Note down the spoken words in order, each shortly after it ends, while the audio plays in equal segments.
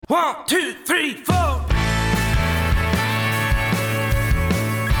1, 2, 3, 4. All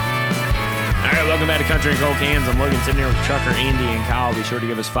right, welcome back to Country and Cold Cans. I'm Logan sitting here with Trucker, Andy, and Kyle. Be sure to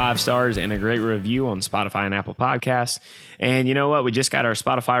give us 5 stars and a great review on Spotify and Apple Podcasts. And you know what? We just got our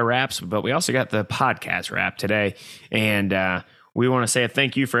Spotify Wraps, but we also got the podcast wrap today. And we want to say a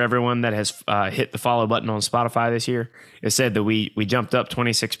thank you for everyone that has hit the follow button on Spotify this year. It said that we jumped up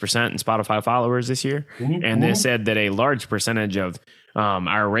 26% in Spotify followers this year. Mm-hmm. And they said that a large percentage of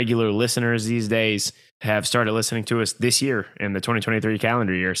our regular listeners these days have started listening to us this year in the 2023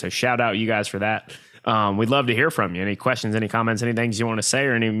 calendar year. So shout out you guys for that. We'd love to hear from you. Any questions, any comments, any things you want to say,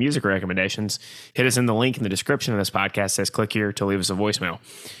 or any music recommendations, hit us in the link in the description of this podcast. It says click here to leave us a voicemail.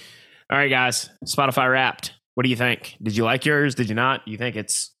 All right, guys, Spotify Wrapped. What do you think? Did you like yours? Did you not? You think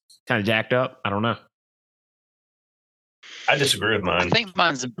it's kind of jacked up? I don't know. I disagree with mine. I think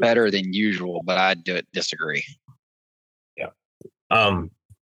mine's better than usual, but I disagree. Yeah.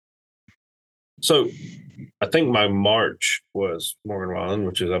 So I think my March was Morgan Wallen,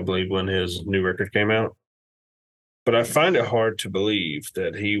 which is, I believe, when his new record came out. But I find it hard to believe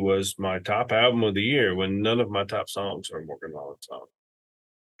that he was my top album of the year when none of my top songs are Morgan Wallen songs.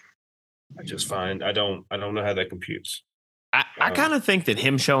 I just find I don't know how that computes. I kind of think that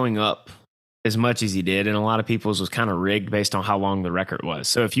him showing up as much as he did, and a lot of people's was kind of rigged based on how long the record was.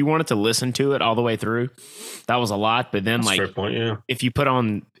 So if you wanted to listen to it all the way through, that was a lot. But then, that's a fair point, yeah. if you put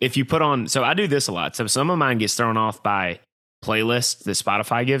on, so I do this a lot. So some of mine gets thrown off by playlists that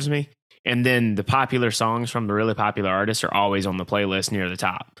Spotify gives me, and then the popular songs from the really popular artists are always on the playlist near the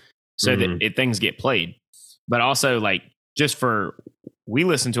top, so that things get played. But also, like, we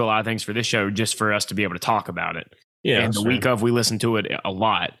listen to a lot of things for this show just for us to be able to talk about it. Yeah, and the week of, we listen to it a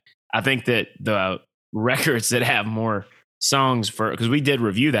lot. I think that the records that have more songs because we did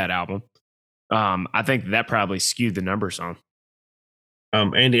review that album, I think that probably skewed the numbers on.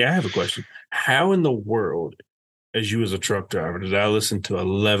 Andy, I have a question. How in the world, as you as a truck driver, did I listen to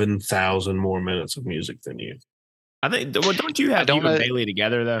 11,000 more minutes of music than you? I think. Well, don't you have you and Bailey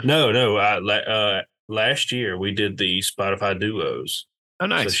together though? No. Last year we did the Spotify duos. Oh,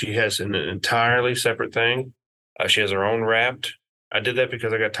 nice. So she has an entirely separate thing. She has her own Wrapped. I did that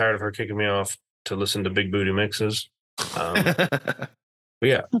because I got tired of her kicking me off to listen to big booty mixes. But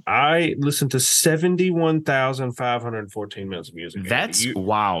yeah, I listened to 71,514 minutes of music. That's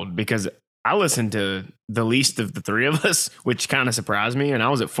wild because I listened to the least of the three of us, which kind of surprised me. And I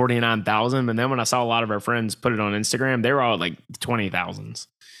was at 49,000. And then when I saw a lot of our friends put it on Instagram, they were all at like 20,000s.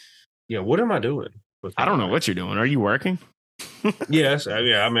 Yeah, what am I doing? I don't know what you're doing. Are you working? Yes. I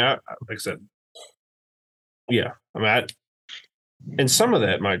mean, like I said, yeah. I mean, and some of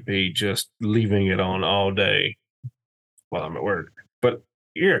that might be just leaving it on all day while I'm at work. But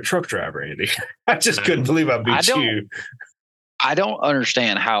you're a truck driver, Andy. I just couldn't believe I beat you. I don't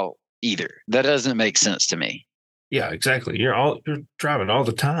understand how either. That doesn't make sense to me. Yeah, exactly. You're driving all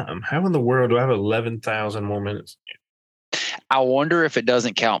the time. How in the world do I have 11,000 more minutes? I wonder if it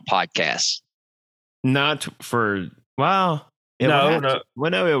doesn't count podcasts. Not for well. No. Well,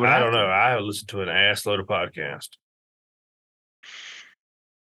 no, it would. I don't know. I listened to an ass load of podcasts.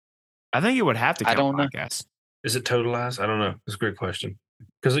 I think it would have to count podcasts. Is it totalized? I don't know. It's a great question.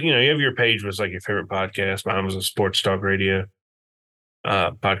 Because, you have your page was like your favorite podcast. Mine was a sports talk radio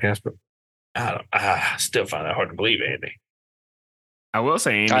podcast. But I still find that hard to believe, Andy. I will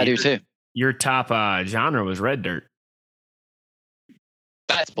say, Andy, I do too. Your top genre was Red Dirt.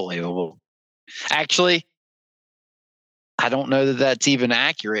 That's believable. Actually, I don't know that that's even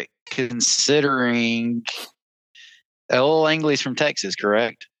accurate considering L. Langley's from Texas,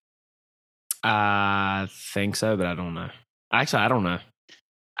 correct? I think so, but I don't know. Actually, I don't know.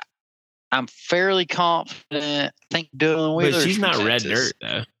 I'm fairly confident. I think Dylan Wheeler. But she's not Red Dirt,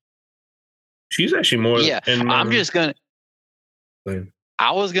 though. She's actually more. Yeah, I'm just going to.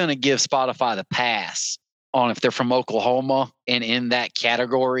 I was going to give Spotify the pass on if they're from Oklahoma and in that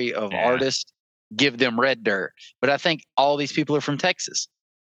category of artists, give them Red Dirt. But I think all these people are from Texas.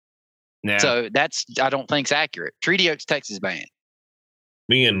 Yeah. So I don't think it's accurate. Treaty Oaks, Texas band.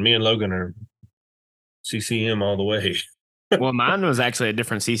 Me and Logan are CCM all the way. Well, mine was actually a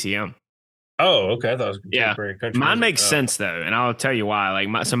different CCM. Oh, okay. I thought it was contemporary country. Mine makes sense though, and I'll tell you why. Like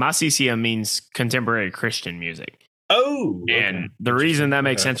my CCM means contemporary Christian music. Oh, okay. And the reason that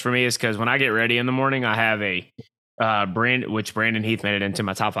makes sense for me is because when I get ready in the morning, I have a Brandon Heath made it into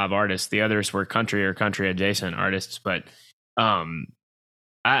my top 5 artists. The others were country or country adjacent artists, but I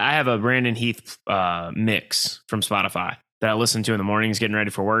have a Brandon Heath mix from Spotify that I listen to in the mornings getting ready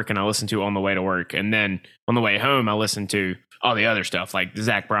for work, and I listen to on the way to work. And then on the way home, I listen to all the other stuff like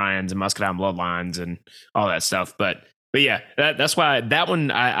Zach Bryan's and Muscadine Bloodlines and all that stuff. But But yeah, that's why that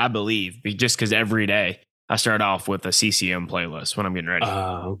one I believe, just because every day I start off with a CCM playlist when I'm getting ready.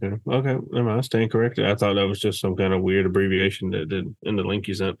 Okay. Never mind. I stand corrected. I thought that was just some kind of weird abbreviation that did in the link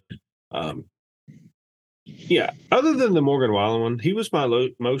you sent. Yeah. Other than the Morgan Wallen one, he was my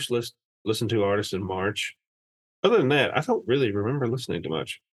most listened to artist in March. Other than that, I don't really remember listening to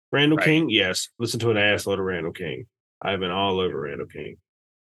much. Randall King, yes. Listen to an assload of Randall King. I've been all over Randall King.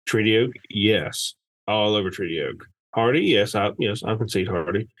 Treaty Oak, yes. All over Treaty Oak. Hardy, yes. I concede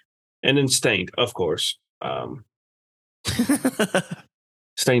Hardy. And then Stained, of course.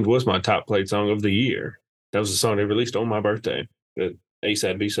 Stained was my top played song of the year. That was the song they released on my birthday. The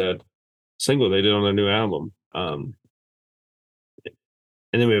A-side, B-side single they did on their new album. And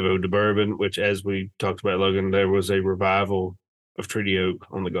then we have Ode to Bourbon, which, as we talked about, Logan, there was a revival of Treaty Oak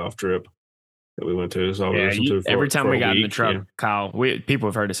on the golf trip that we went to. So I listened to every time we got in the truck, yeah. Kyle, people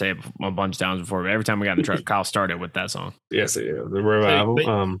have heard us say it a bunch of times before, but every time we got in the truck, Kyle started with that song. Yes, yeah, the revival.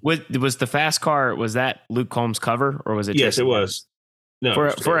 Was the Fast Car, was that Luke Combs' cover, or was it? Yes, it was. No,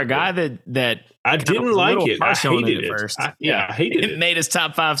 for a guy that I didn't like it. I hated it first. I hated it. It made his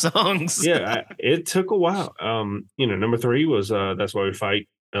top 5 songs. Yeah, it took a while. Number 3 was That's Why We Fight,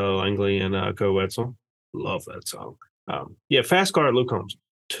 Langley and Co Wetzel. Love that song. Fast Car at Luke Combs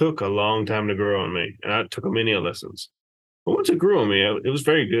took a long time to grow on me, and I took many lessons. But once it grew on me, it was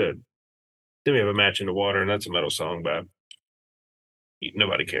very good. Then we have A Match in the Water, and that's a metal song by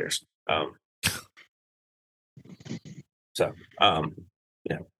nobody cares.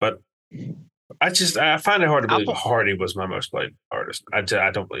 But I find it hard to believe Hardy was my most played artist. I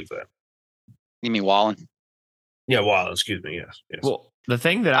don't believe that. You mean Wallen? Yeah, Wallen. Excuse me. Yes. Well, the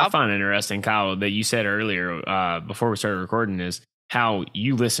thing that I find interesting, Kyle, that you said earlier before we started recording is how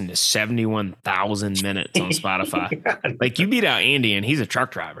you listen to 71,000 minutes on Spotify. Like, you beat out Andy, and he's a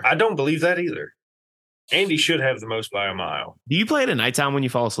truck driver. I don't believe that either. Andy should have the most by a mile. Do you play it at nighttime when you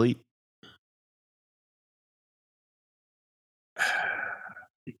fall asleep?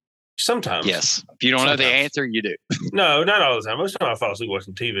 Sometimes. Yes. If you don't know the answer, you do. No, not all the time. Most of the time I fall asleep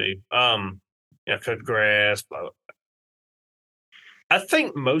watching TV. Cut grass, blah, blah. I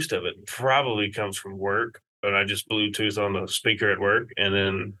think most of it probably comes from work, but I just Bluetooth on the speaker at work. And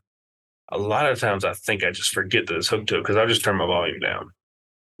then a lot of times I think I just forget that it's hooked to it because I just turn my volume down.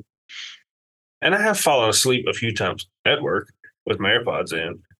 And I have fallen asleep a few times at work with my AirPods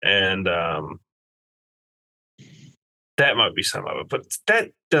in. And that might be some of it, but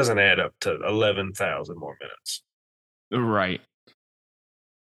that doesn't add up to 11,000 more minutes. Right.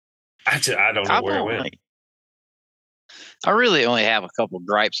 I don't know where it went. I really only have a couple of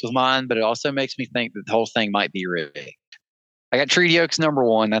gripes with mine, but it also makes me think that the whole thing might be rigged. I got Treaty Oaks number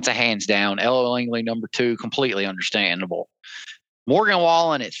 1. That's a hands down. Ella Langley number 2, completely understandable. Morgan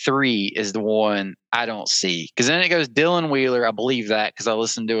Wallen at 3 is the one I don't see. Because then it goes Dylan Wheeler. I believe that because I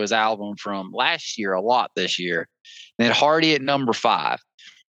listened to his album from last year a lot this year. And then Hardy at number 5.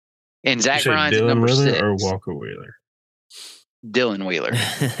 And Zach Bryan's at number 6. Or Walker Wheeler? Dylan Wheeler.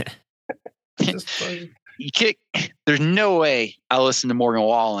 There's no way I listen to Morgan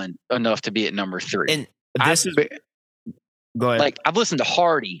Wallen enough to be at number 3. And go ahead. Like, I've listened to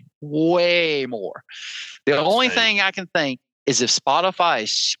Hardy way more. The only thing I can think is if Spotify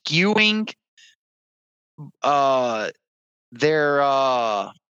is skewing their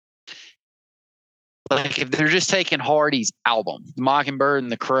like if they're just taking Hardy's album, Mockingbird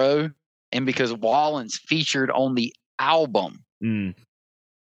and the Crow, and because Wallen's featured on the album,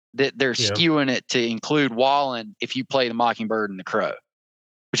 that they're skewing it to include Wallen if you play the Mockingbird and the Crow,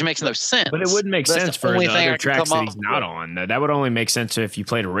 which makes no sense. But it wouldn't make sense for the other tracks that he's not on. That would only make sense if you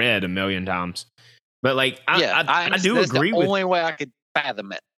played Red a million times. But like, I do agree with. The only way I could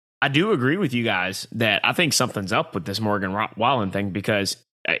fathom it. I do agree with you guys that I think something's up with this Morgan Wallen thing because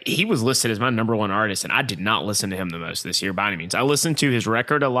he was listed as my number 1 artist, and I did not listen to him the most this year by any means. I listened to his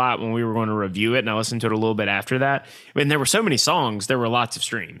record a lot when we were going to review it, and I listened to it a little bit after that. And there were so many songs, there were lots of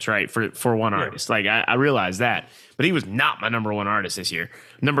streams, right, for one artist. Like, I realized that. But he was not my number 1 artist this year.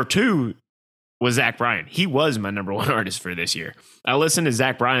 Number 2 was Zach Bryan. He was my number 1 artist for this year. I listened to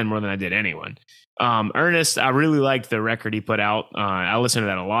Zach Bryan more than I did anyone. Ernest, I really liked the record he put out. I listened to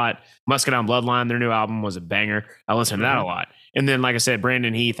that a lot. Muscadine Bloodline, their new album was a banger. I listened to that a lot. And then, like I said,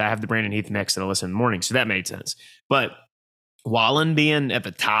 Brandon Heath, I have the Brandon Heath next that I listen in the morning. So that made sense. But Wallen being at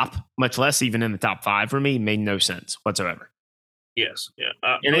the top, much less even in the top 5 for me, made no sense whatsoever. Yes. Yeah.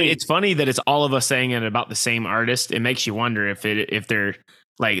 And it's funny that it's all of us saying it about the same artist. It makes you wonder if they're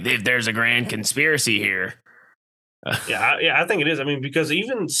like, if there's a grand conspiracy here. I think it is. I mean, because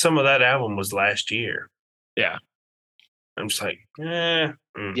even some of that album was last year. Yeah. I'm just like, Yeah.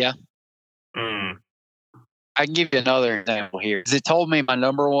 I can give you another example here. It told me my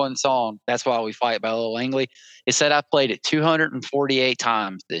number one song, That's Why We Fight by Lil Langley. It said I played it 248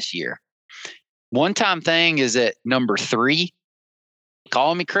 times this year. One Time Thing is at number 3.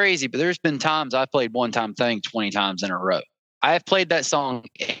 Call me crazy, but there's been times I played One Time Thing 20 times in a row. I have played that song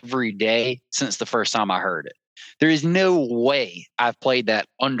every day since the first time I heard it. There is no way I've played that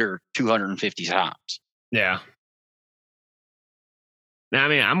under 250 times. Yeah. Now, I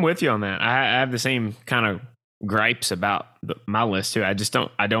mean, I'm with you on that. I have the same kind of gripes about my list too. I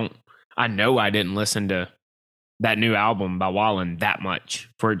know I didn't listen to that new album by Wallen that much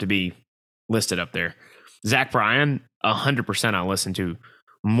for it to be listed up there. Zach Bryan, 100% I listened to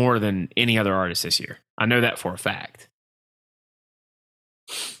more than any other artist this year. I know that for a fact.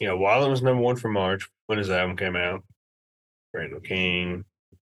 Yeah, Wallen was number 1 for March when his album came out. Randall King,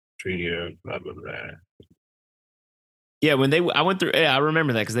 Trio, blah, blah, blah. Yeah, I went through. Yeah, I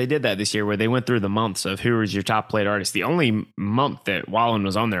remember that because they did that this year, where they went through the months of who was your top played artist. The only month that Wallen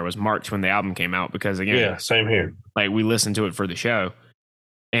was on there was March when the album came out. Because again, yeah, same here. Like we listened to it for the show,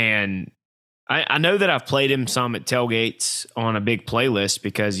 and I know that I've played him some at tailgates on a big playlist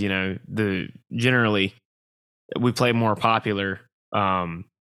because generally we play more popular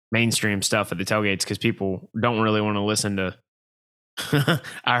mainstream stuff at the tailgates because people don't really want to listen to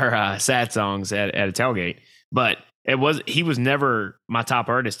our sad songs at a tailgate, but. He was never my top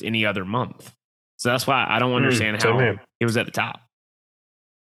artist any other month. So that's why I don't understand how he was at the top.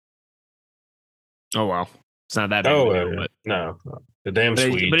 Oh, well, it's not that big. No, the damn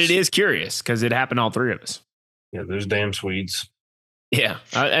Swedes. But it is curious because it happened to all three of us. Yeah, there's damn Swedes. Yeah.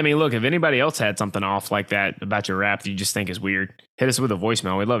 I mean, look, if anybody else had something off like that about your rap that you just think is weird, hit us with a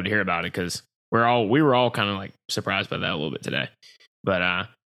voicemail. We'd love to hear about it because we were all kind of like surprised by that a little bit today.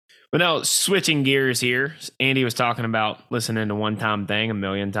 But now, switching gears here, Andy was talking about listening to One Time Thing a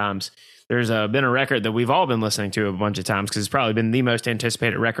million times. There's been a record that we've all been listening to a bunch of times because it's probably been the most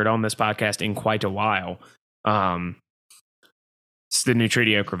anticipated record on this podcast in quite a while. It's the new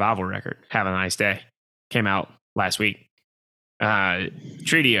Treaty Oak Revival record, Have a Nice Day. Came out last week.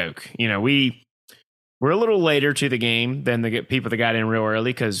 Treaty Oak, we're a little later to the game than the people that got in real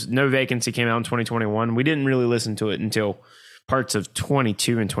early because No Vacancy came out in 2021. We didn't really listen to it until parts of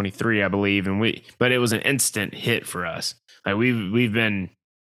 22 and 23, I believe, but it was an instant hit for us. Like we've been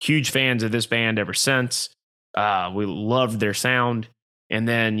huge fans of this band ever since. We loved their sound, and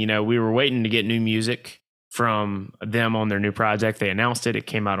then we were waiting to get new music from them on their new project. They announced it. It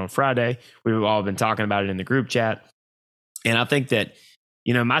came out on Friday. We've all been talking about it in the group chat, and I think that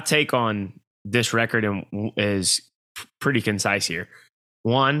my take on this record is pretty concise here.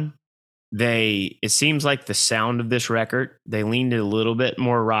 One. It seems like the sound of this record, they leaned a little bit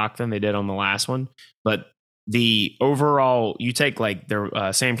more rock than they did on the last one. But the overall, you take like their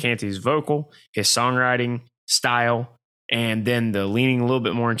Sam Canty's vocal, his songwriting style, and then the leaning a little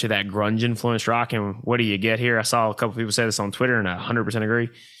bit more into that grunge influenced rock. And what do you get here? I saw a couple people say this on Twitter, and I 100% agree.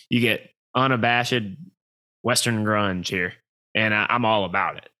 You get unabashed Western grunge here, and I'm all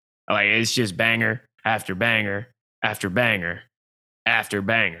about it. Like it's just banger after banger after banger after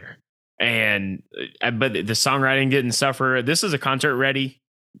banger. But the songwriting didn't suffer. This is a concert ready,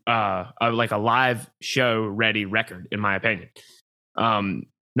 like a live show ready record, in my opinion.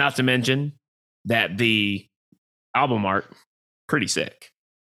 Not to mention that the album art, pretty sick.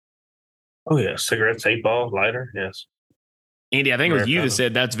 Oh yeah, cigarettes, 8-ball, lighter, yes. Andy, I think it was you that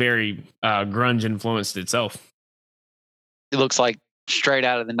said that's very grunge influenced itself. It looks like straight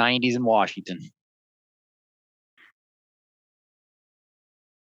out of the 90s in Washington.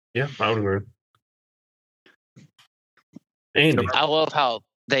 Yeah, I would agree. Andy. I love how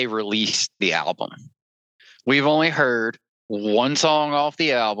they released the album. We've only heard one song off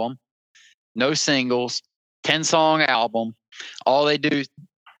the album, no singles, 10-song album. All they do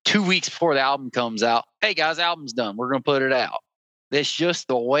 2 weeks before the album comes out, hey guys, album's done. We're going to put it out. That's just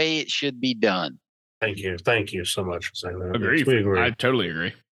the way it should be done. Thank you so much for saying that. Agree. We agree. I totally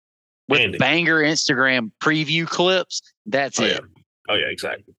agree. With Andy. banger Instagram preview clips, that's it. Yeah. Oh, yeah,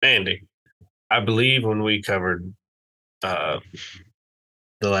 exactly. Andy, I believe when we covered the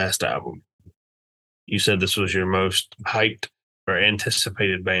last album, you said this was your most hyped or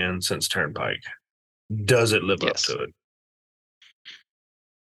anticipated band since Turnpike. Does it live up to it?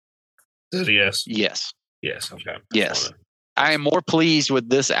 Is it yes? Yes. Yes, okay. Yes. I am more pleased with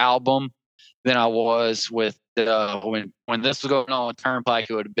this album than I was with when this was going on with Turnpike.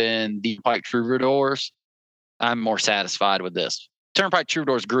 It would have been Deep Pike Troubadours. I'm more satisfied with this. Turnpike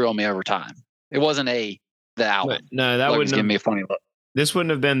Troubadours grew on me over time. It wasn't the album. But no, that wouldn't give me a funny look. This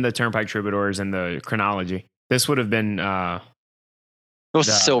wouldn't have been the Turnpike Troubadours in the chronology. This would have been it was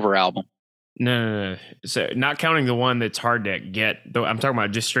the Silver album. No. So not counting the one that's hard to get. Though I'm talking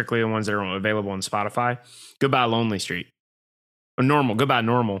about just strictly the ones that are available on Spotify. Goodbye Lonely Street. Or Normal. Goodbye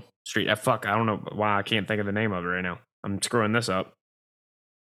Normal Street. I don't know why I can't think of the name of it right now. I'm screwing this up.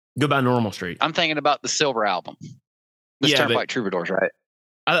 Goodbye Normal Street. I'm thinking about the Silver album. The Turnpike Troubadours, right?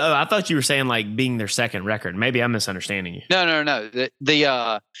 I thought you were saying like being their second record. Maybe I'm misunderstanding you. No.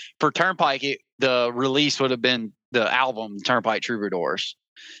 The for Turnpike, the release would have been the album Turnpike Troubadours.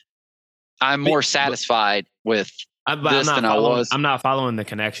 I'm more satisfied with this than I was. I'm not following the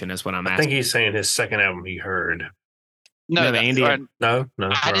connection. Is what I'm asking. I think he's saying his second album he heard. No, Andy. No.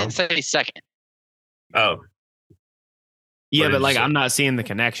 I didn't say second. Oh. Yeah, but like I'm not seeing the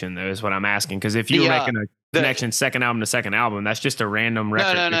connection though. Is what I'm asking. Because if you were making a connection second album to second album, that's just a random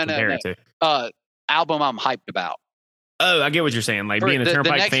record to compare it to. Album I'm hyped about. Oh, I get what you're saying. Like being a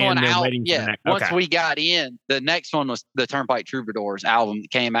Turnpike fan, then waiting for the next. Once we got in, the next one was the Turnpike Troubadours album that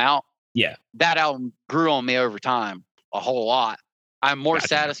came out. Yeah, that album grew on me over time a whole lot. I'm more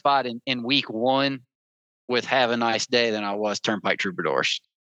satisfied in week one with Have a Nice Day than I was Turnpike Troubadours.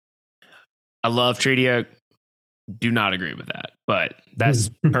 I love Treaty. Do not agree with that, but that's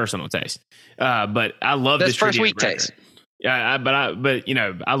personal taste. But I love this first Treaty week record. taste. Yeah, but you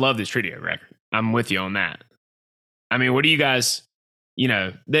know, I love this Treaty record. I'm with you on that. I mean, what do you guys? You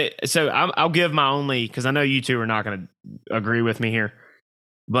know, so I'll give my only, because I know you two are not going to agree with me here,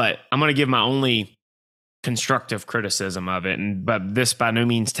 but I'm going to give my only constructive criticism of it. But this by no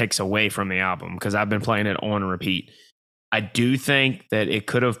means takes away from the album because I've been playing it on repeat. I do think that it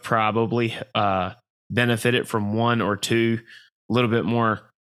could have probably benefited from one or two a little bit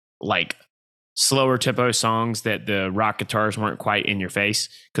more like slower tempo songs that the rock guitars weren't quite in your face.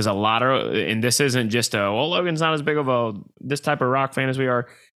 Because a lot of, and this isn't just Logan's not as big of this type of rock fan as we are.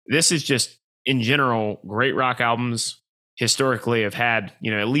 This is just in general, great rock albums historically have had,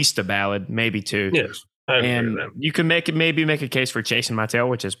 you know, at least a ballad, maybe two. Yes. And you can maybe make a case for Chasing My Tail,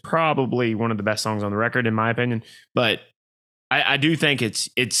 which is probably one of the best songs on the record, in my opinion. But I do think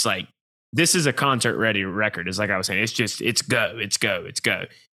it's like, this is a concert ready record. It's like I was saying, it's go.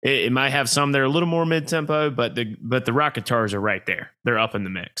 It might have some that are a little more mid tempo, but the rock guitars are right there. They're up in the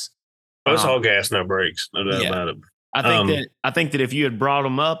mix. It's all gas, no brakes, no doubt about it. I think that if you had brought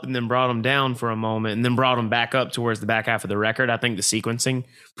them up and then brought them down for a moment and then brought them back up towards the back half of the record, I think the sequencing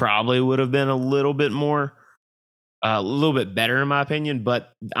probably would have been a little bit more, a little bit better in my opinion.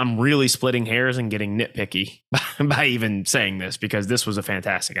 But I'm really splitting hairs and getting nitpicky by even saying this because this was a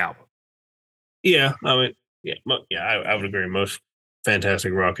fantastic album. Yeah, I mean, I would agree. Most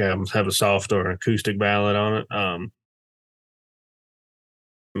fantastic rock albums have a soft or acoustic ballad on it. I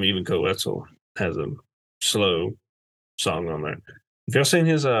mean, even Coetzel has a slow song on there. Have y'all seen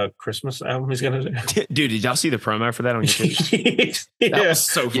his Christmas album he's gonna do? Dude, did y'all see the promo for that on YouTube? That was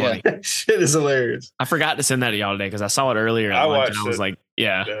so funny. Yeah. Shit is hilarious. I forgot to send that to y'all today because I saw it earlier at lunch and I was like,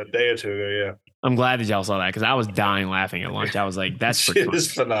 a day or two ago, yeah. I'm glad that y'all saw that because I was dying laughing at lunch. I was like, that's shit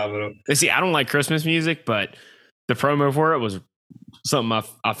is phenomenal. See, I don't like Christmas music, but the promo for it was something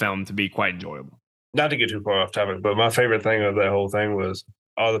I found to be quite enjoyable. Not to get too far off topic, but my favorite thing of that whole thing was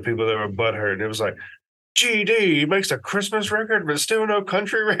all the people that were butthurt. And it was like, GD, he makes a Christmas record, but still no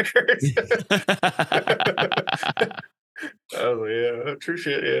country records. I was like, yeah, true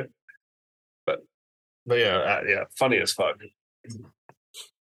shit, yeah. But yeah, funny as fuck.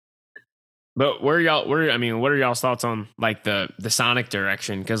 But what are y'all's thoughts on like the sonic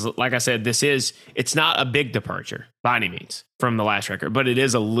direction? Because like I said, it's not a big departure by any means from the last record, but it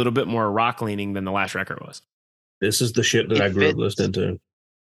is a little bit more rock leaning than the last record was. This is the shit that I grew up listening to.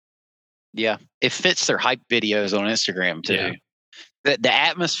 Yeah, it fits their hype videos on Instagram too. Yeah. The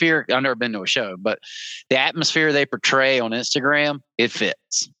atmosphere, I've never been to a show, but the atmosphere they portray on Instagram, it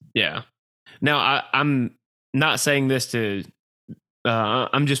fits. Yeah. Now, I'm not saying this to,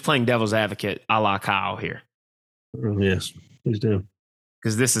 I'm just playing devil's advocate a la Kyle here. Yes, please do.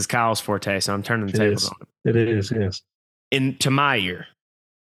 Because this is Kyle's forte, so I'm turning the tables on him. It is, yes. To my ear,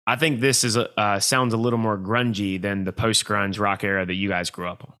 I think this is sounds a little more grungy than the post-grunge rock era that you guys grew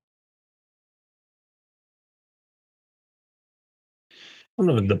up on. I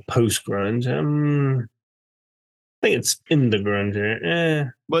don't know the post-grunge. I think it's in the grunge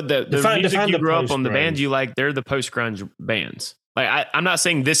era. But the music you grew up on, the bands you like, they're the post-grunge bands. Like I'm not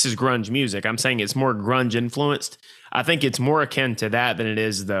saying this is grunge music. I'm saying it's more grunge influenced. I think it's more akin to that than it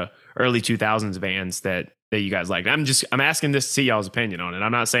is the early 2000s bands that you guys like. I'm asking this to see y'all's opinion on it.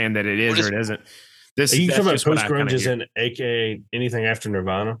 I'm not saying that it is or it isn't. Are you talking about post-grunge as in AKA anything after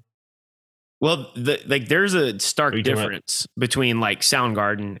Nirvana? Well, there's a stark difference between like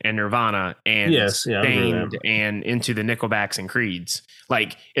Soundgarden and Nirvana and Stained and into the Nickelbacks and Creeds.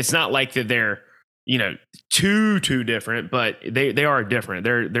 Like, it's not like that they're, too different, but they are different.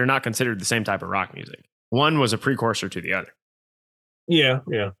 They're not considered the same type of rock music. One was a precursor to the other. Yeah.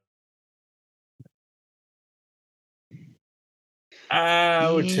 I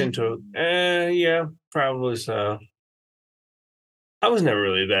would tend to, probably so. I was never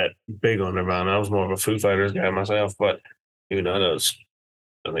really that big on Nirvana. I was more of a Foo Fighters guy myself, but even though I know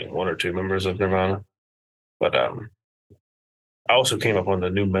I think one or two members of Nirvana. But I also came up on the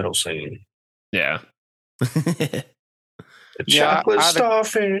new metal scene. Yeah. The chocolate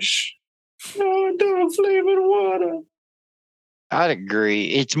starfish. No, dog flavored water. I'd agree.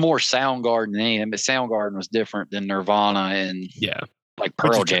 It's more Soundgarden than anything, but Soundgarden was different than Nirvana and like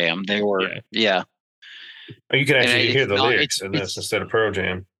Pearl Jam. They were, Oh, you can actually hear the lyrics in this instead of Pearl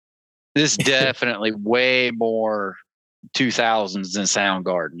Jam. This is definitely way more 2000s than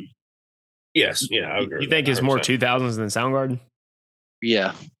Soundgarden. Yes, I agree. You think it's more 2000s than Soundgarden?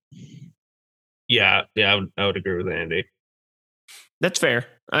 Yeah. Yeah, I would agree with Andy. That's fair.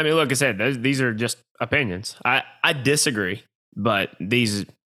 I mean, look, I said, these are just opinions. I disagree, but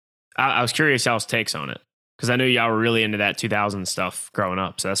I was curious y'all's takes on it because I knew y'all were really into that 2000 stuff growing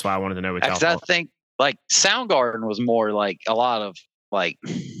up. So that's why I wanted to know what y'all thought. I think like Soundgarden was more like a lot of like,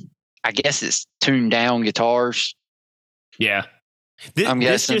 I guess it's tuned down guitars. Yeah.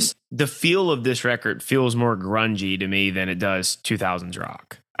 This just the feel of this record feels more grungy to me than it does 2000s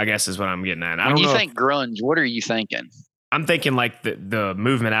rock, I guess is what I'm getting at. When you think grunge, what are you thinking? I'm thinking like the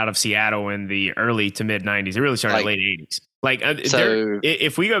movement out of Seattle in the early to mid 90s. It really started in the late 80s. Like,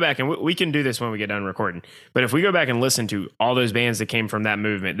 if we go back and we can do this when we get done recording, but if we go back and listen to all those bands that came from that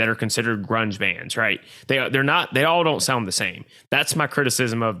movement that are considered grunge bands, right? They all don't sound the same. That's my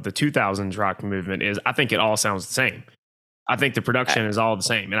criticism of the 2000s rock movement is I think it all sounds the same. I think the production is all the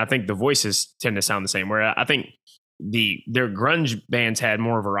same. And I think the voices tend to sound the same, where I think their grunge bands had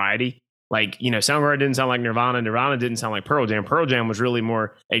more variety. Like, Soundgarden didn't sound like Nirvana. Nirvana didn't sound like Pearl Jam. Pearl Jam was really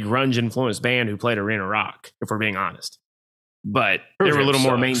more a grunge influenced band who played arena rock, if we're being honest. But they were a little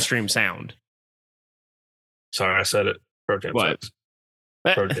more mainstream sound. Sorry, I said it. Pearl Jam sucks.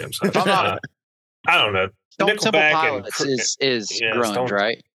 Pearl Jam sucks. I don't know. Stone Temple Pilots is grunge,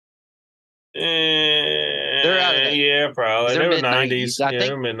 right? They're out of probably. They're mid-90s.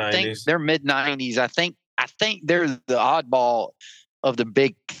 They're mid-90s. They're mid-90s. I think they're the oddball of the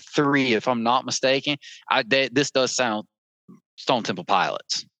big three, if I'm not mistaken. This does sound Stone Temple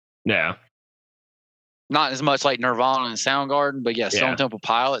Pilots. Yeah. Not as much like Nirvana and Soundgarden, but Stone Temple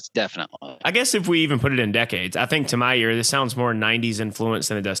Pilots, definitely. I guess if we even put it in decades, I think to my ear, this sounds more 90s influence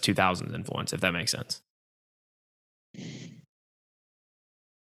than it does 2000s influence, if that makes sense.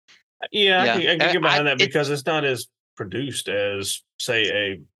 Yeah. I can get behind that because it's not as produced as, say,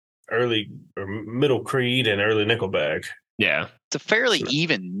 a early or middle Creed and early Nickelback. Yeah. It's a fairly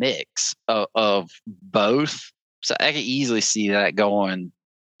even mix of both. So I can easily see that going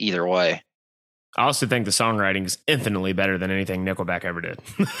either way. I also think the songwriting is infinitely better than anything Nickelback ever did.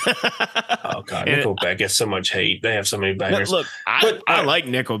 Oh, God. Nickelback gets so much hate. They have so many bangers. Look, I like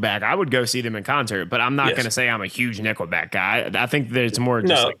Nickelback. I would go see them in concert, but I'm not going to say I'm a huge Nickelback guy. I think that it's more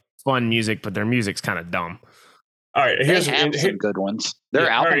just like fun music, but their music's kind of dumb. All right. They have some good ones. Their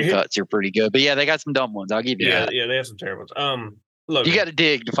album cuts are pretty good, but they got some dumb ones. I'll give you that. Yeah, they have some terrible ones. Look, you got to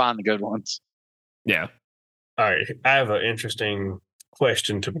dig to find the good ones. Yeah. All right. I have an interesting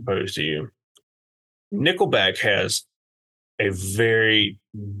question to propose to you. Nickelback has a very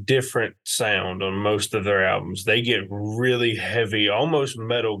different sound on most of their albums. They get really heavy, almost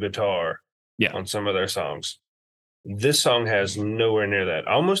metal guitar on some of their songs. This song has nowhere near that.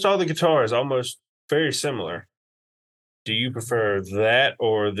 Almost all the guitar is almost very similar. Do you prefer that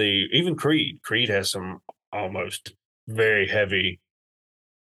or even Creed? Creed has some almost very heavy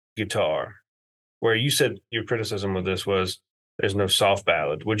guitar. Where you said your criticism of this was there's no soft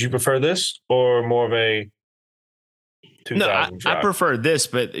ballad. Would you prefer this or more of a 2000s rock? I prefer this,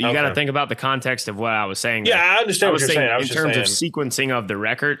 but you got to think about the context of what I was saying. Yeah, I understand what you're saying. In terms of sequencing of the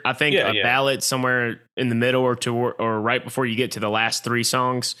record, I think a ballad somewhere in the middle or right before you get to the last three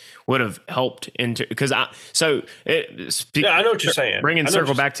songs would have helped into because I know what you're saying.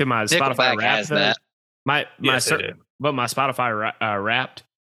 Circle back to my Spotify Wrapped. My Spotify Wrapped.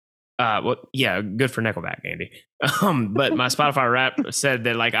 Good for Nickelback, Andy. But my Spotify Wrapped said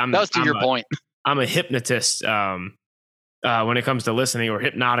that like that was to your point. I'm a hypnotist. When it comes to listening or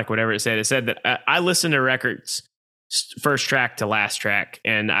hypnotic, whatever it said that I listen to records first track to last track,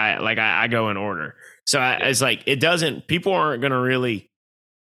 and I go in order. So it's like it doesn't. People aren't going to really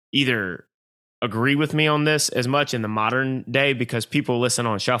either agree with me on this as much in the modern day because people listen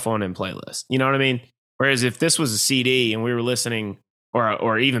on shuffle and in playlists. You know what I mean? Whereas if this was a CD and we were listening,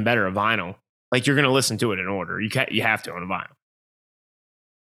 or even better, a vinyl, like you're going to listen to it in order. You have to on a vinyl.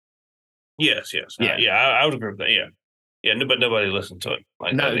 Yes. I would agree with that. Yeah. But nobody listened to it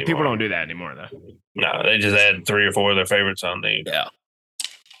like that anymore. People don't do that anymore, though. No, they just add 3 or 4 of their favorites on the. Yeah.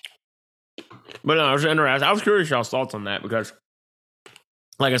 But no, I was interested. I was curious y'all's thoughts on that because,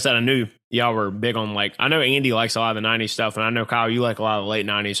 like I said, I knew y'all were big on I know Andy likes a lot of the 90s stuff, and I know Kyle, you like a lot of the late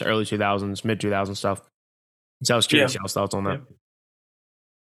 90s, early 2000s, mid 2000s stuff. So I was curious y'all's thoughts on that.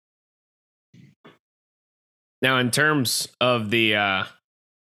 Yeah. Now, in terms of the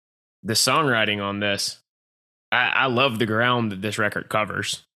songwriting on this, I love the ground that this record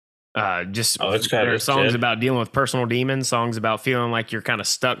covers. There are songs about dealing with personal demons, songs about feeling like you're kind of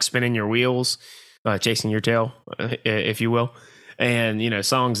stuck spinning your wheels, chasing your tail, if you will. And,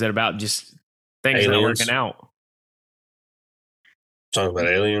 songs that about just things not working out. Songs about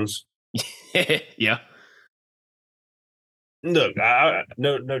aliens. Yeah. Look,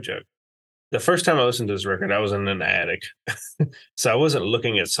 no joke. The first time I listened to this record, I was in an attic. So I wasn't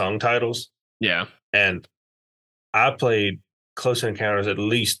looking at song titles. Yeah. And I played Close Encounters at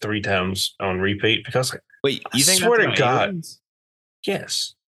least 3 times on repeat because wait, you think swear that's to God. Aliens?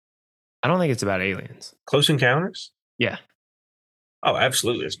 Yes. I don't think it's about aliens. Close Encounters? Yeah. Oh,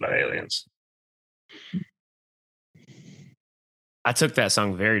 absolutely. It's about aliens. I took that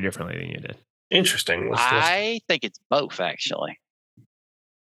song very differently than you did. Interesting. I think it's both, actually.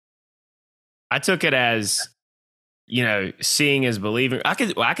 I took it as, seeing is believing. I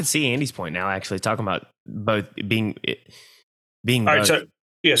could see Andy's point now, actually, talking about both being all right.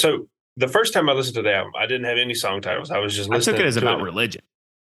 So the first time I listened to the album, I didn't have any song titles. I was just listening. I took it as about religion.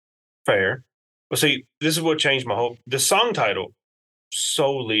 Fair. Well, see, this is what changed the song title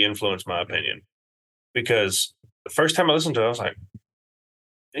solely influenced my opinion because the first time I listened to it, I was like,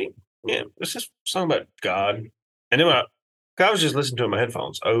 hey, yeah, it's just a song about God. And then I was just listening to it in my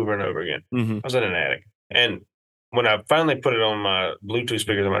headphones over and over again. Mm-hmm. I was in an attic. And when I finally put it on my Bluetooth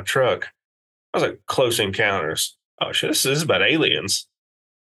speakers in my truck, I was like, Close Encounters. Oh, shit, this is about aliens.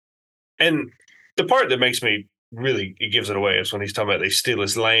 And the part that makes me really, it gives it away is when he's talking about they steal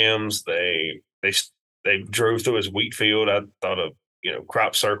his lambs, they drove through his wheat field. I thought of,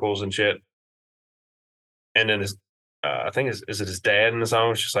 crop circles and shit. And then I think is it his dad in the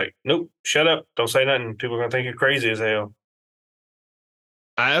song? It's just like, nope, shut up, don't say nothing. People are gonna think you're crazy as hell.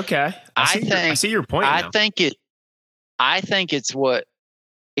 Okay, I see your point. I think it's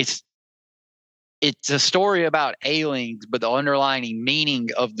a story about aliens, but the underlying meaning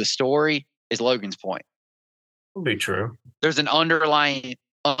of the story is Logan's point. Would be true. There's an underlying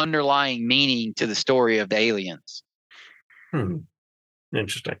meaning to the story of the aliens.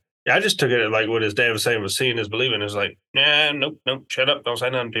 Interesting. Yeah, I just took it like what his dad was saying was seeing is believing. It's like, nah, nope, shut up, don't say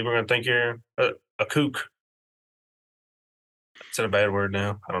nothing. People are gonna think you're a kook. Is that a bad word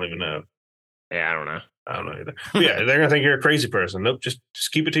now? I don't even know. Yeah, I don't know. I don't know either. But yeah, they're gonna think you're a crazy person. Nope, just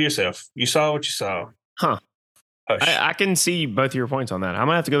keep it to yourself. You saw what you saw. Huh. I can see both of your points on that. I'm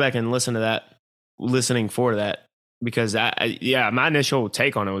gonna have to go back and listen to that, listening for that, because my initial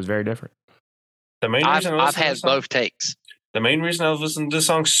take on it was very different. The main reason I've had both takes. The main reason I've listened to this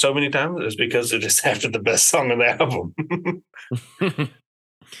song so many times is because it is after the best song on the album.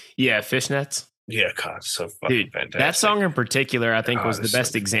 Yeah, Fishnets. Yeah, God, it's so fucking fantastic. That song in particular, I think, was the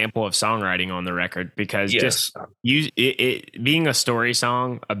best example of songwriting on the record because just it being a story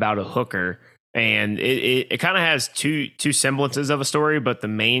song about a hooker, and it kind of has two semblances of a story, but the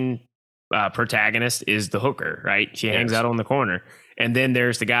main protagonist is the hooker, right? She hangs out on the corner. And then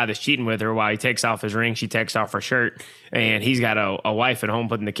there's the guy that's cheating with her while he takes off his ring. She takes off her shirt, and he's got a wife at home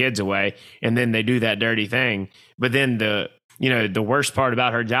putting the kids away. And then they do that dirty thing. But then the worst part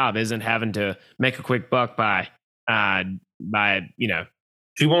about her job isn't having to make a quick buck by.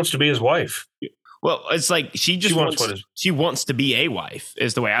 She wants to be his wife. Well, it's like she wants to be a wife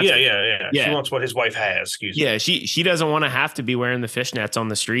is the way I yeah. She wants what his wife has. Excuse me. Yeah, she doesn't want to have to be wearing the fishnets on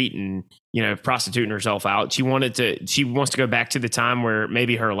the street and prostituting herself out. She wants to go back to the time where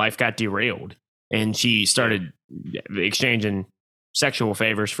maybe her life got derailed and she started exchanging sexual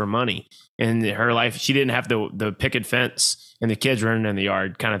favors for money. And her life, she didn't have the picket fence and the kids running in the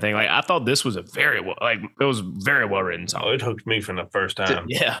yard kind of thing. Like I thought this was it was very well written song. Oh, it hooked me from the first time.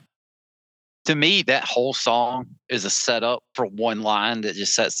 Yeah. To me, that whole song is a setup for one line that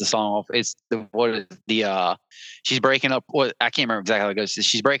just sets the song off. It's she's breaking up. I can't remember exactly how it goes.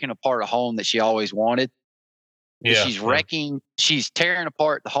 She's breaking apart a home that she always wanted. Yeah, she's tearing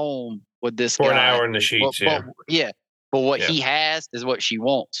apart the home with this for guy. an hour in the sheets. But what he has is what she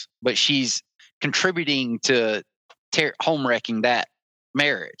wants. But she's contributing to home wrecking that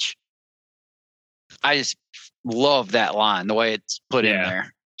marriage. I just love that line, the way it's put in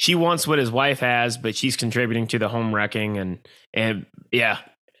there. She wants what his wife has, but she's contributing to the home wrecking, and yeah.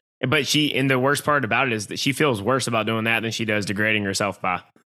 But and the worst part about it is that she feels worse about doing that than she does degrading herself by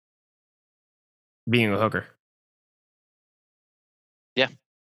being a hooker. Yeah.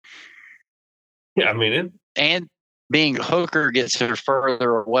 Yeah, I mean, and being a hooker gets her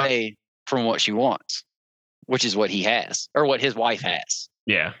further away from what she wants, which is what he has, or what his wife has.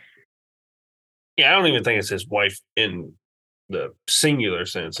 Yeah. Yeah, I don't even think it's his wife in the singular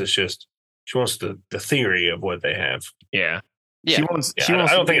sense. It's just she wants the theory of what they have. Yeah. Yeah. She wants I don't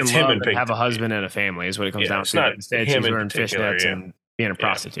to think it's him and have a husband and a family is what it comes down it's to. not Instead, him she's in wearing particular, fishnets and being a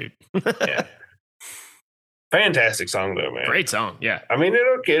prostitute. Yeah. Fantastic song though, man. Great song. Yeah. I mean,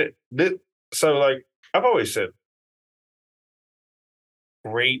 it'll get it. So, like I've always said,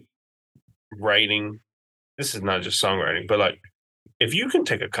 great writing. This is not just songwriting, but like if you can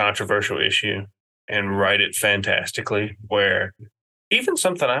take a controversial issue and write it fantastically, where even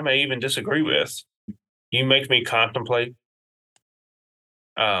something I may even disagree with, you make me contemplate.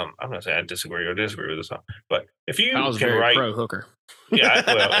 I'm not saying I disagree with the song, but if you I was can very write pro hooker. Yeah,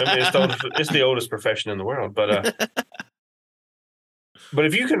 well, I mean, it's the oldest profession in the world, but but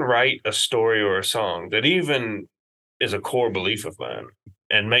if you can write a story or a song that even is a core belief of mine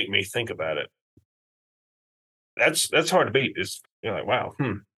and make me think about it, that's hard to beat. You're like, wow,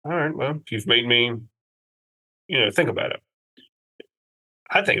 all right, well, you've made me, think about it.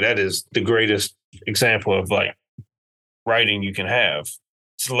 I think that is the greatest example of like writing you can have.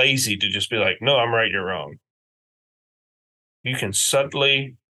 It's lazy to just be like, no, I'm right, you're wrong. You can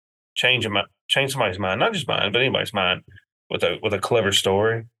subtly change somebody's mind, not just mine, but anybody's mind with a clever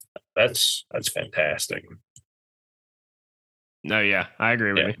story. That's fantastic. No, yeah, I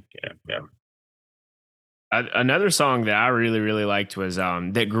agree with you. Yeah. Another song that I really, really liked was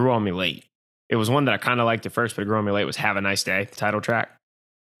that grew on me late. It was one that I kind of liked at first, but it grew on me late was "Have a Nice Day," the title track.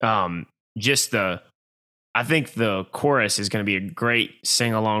 I think the chorus is going to be a great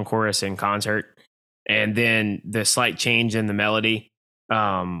sing along chorus in concert, and then the slight change in the melody,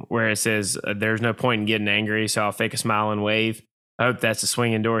 where it says, "There's no point in getting angry, so I'll fake a smile and wave. I hope that's the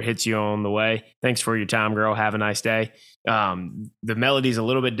swinging door hits you on the way. Thanks for your time, girl. Have a nice day." The melody's a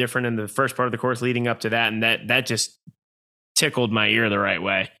little bit different in the first part of the chorus leading up to that, and that just tickled my ear the right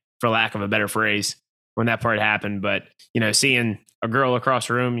way, for lack of a better phrase, when that part happened. But seeing a girl across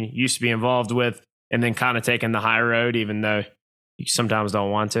the room you used to be involved with, and then kind of taking the high road, even though you sometimes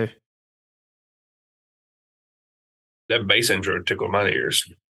don't want to. That bass intro tickled my ears.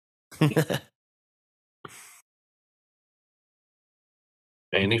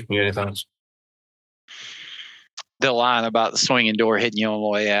 Andy, you got any thoughts? The line about the swinging door hitting you on the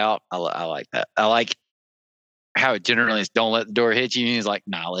way out, I like that. I like how it generally is, don't let the door hit you. And he's like,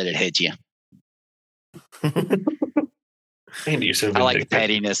 nah, let it hit you. Andy, you're so vindictive. I like the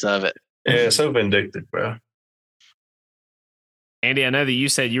pettiness of it. Yeah, so vindictive, bro. Andy, I know that you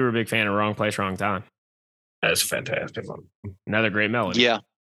said you were a big fan of "Wrong Place, Wrong Time." That's a fantastic one. Another great melody.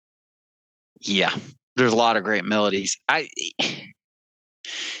 Yeah. There's a lot of great melodies. To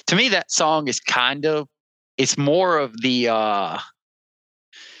me, that song is it's more of the oh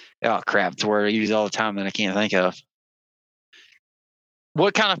crap, it's a word I use all the time that I can't think of.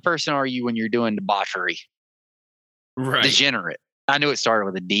 What kind of person are you when you're doing debauchery? Right. Degenerate. I knew it started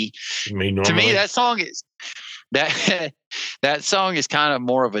with a D. To me, that song is that song is kind of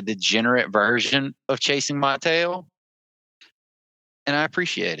more of a degenerate version of Chasing My Tail. And I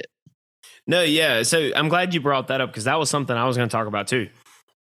appreciate it. No, yeah. So I'm glad you brought that up, because that was something I was going to talk about too.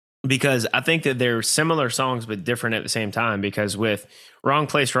 Because I think that they're similar songs, but different at the same time. Because with "Wrong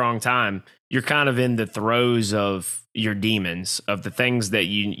Place, Wrong Time," you're kind of in the throes of your demons, of the things that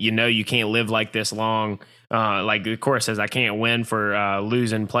you can't live like this long. Like the chorus says, "I can't win for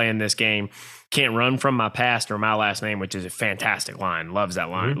losing playing this game. Can't run from my past or my last name," which is a fantastic line. Loves that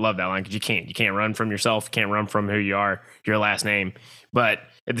line. Love that line, because you can't run from yourself. Can't run from who you are, your last name. But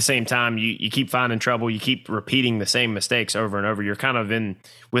at the same time, you keep finding trouble. You keep repeating the same mistakes over and over. You're kind of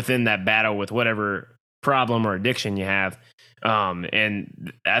within that battle with whatever problem or addiction you have.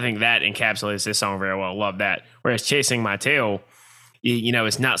 And I think that encapsulates this song very well. Love that. Whereas "Chasing My Tail,"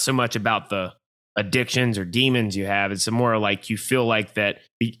 it's not so much about the addictions or demons you have. It's more like you feel like that.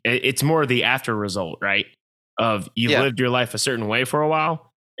 It's more the after result, right? Of you've lived your life a certain way for a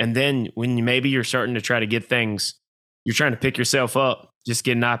while, and then when maybe you're starting to try to get things, you're trying to pick yourself up, just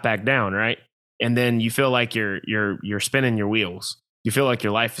get knocked back down, right? And then you feel like you're spinning your wheels. You feel like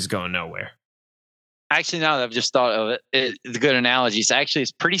your life is going nowhere. Actually, now that I've just thought of it, it's a good analogy.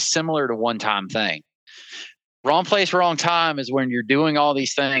 It's pretty similar to One Time Thing. Wrong place, wrong time is when you're doing all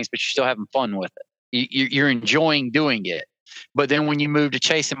these things, but you're still having fun with it. You're enjoying doing it. But then when you move to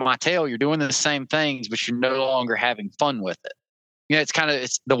Chasing My Tail, you're doing the same things, but you're no longer having fun with it. You know,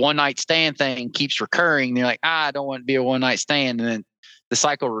 it's the one night stand thing keeps recurring. And you're like, I don't want to be a one night stand. And then the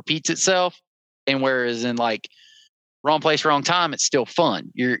cycle repeats itself. And whereas in like Wrong Place, Wrong Time, it's still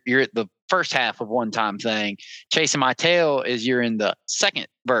fun. You're at the first half of One Time Thing. Chasing My Tail is you're in the second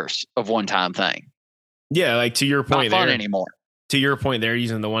verse of One Time Thing. Yeah, like to your point, not fun there, anymore. To your point, they're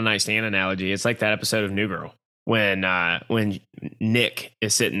using the one night stand analogy. It's like that episode of New Girl when Nick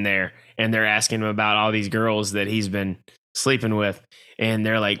is sitting there and they're asking him about all these girls that he's been sleeping with, and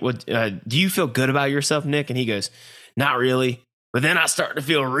they're like, "What? Do you feel good about yourself, Nick?" And he goes, "Not really, but then I start to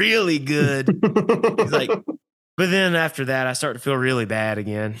feel really good." He's like, "But then after that, I start to feel really bad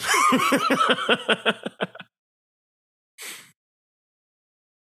again."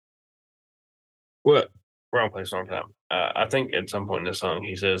 What? Wrong place, wrong time. I think at some point in the song,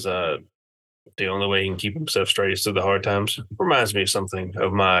 he says, the only way he can keep himself straight is through the hard times. Reminds me of something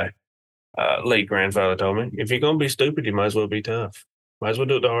of my late grandfather told me. If you're going to be stupid, you might as well be tough. Might as well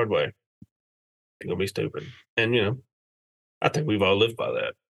do it the hard way. If you're going to be stupid. And, you know, I think we've all lived by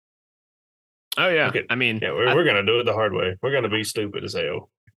that. Oh, yeah. I mean, yeah, we're going to do it the hard way. We're going to be stupid as hell.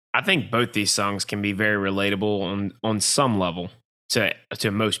 I think both these songs can be very relatable on some level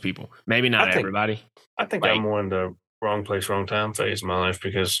to most people. Maybe not everybody. I think I'm more in the wrong place, wrong time phase of my life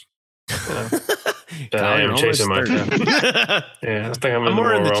because I am chasing my tail. Yeah, I think I'm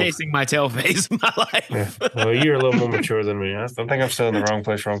more in the chasing my tail phase of my life. Yeah. Well, you're a little more mature than me. I think I'm still in the wrong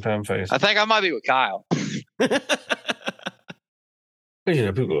place, wrong time phase. I think I might be with Kyle. You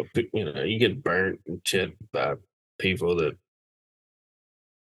know, people, you get burnt and shit by people that,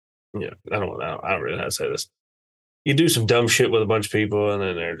 I don't really know how to say this. You do some dumb shit with a bunch of people, and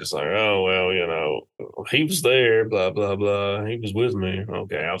then they're just like, "Oh well, he was there, blah blah blah. He was with me.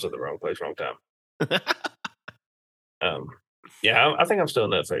 Okay, I was at the wrong place, wrong time." I think I'm still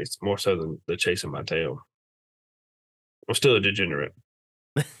in that phase more so than the chasing my tail. I'm still a degenerate.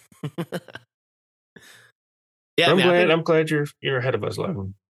 Yeah, I'm glad you're ahead of us,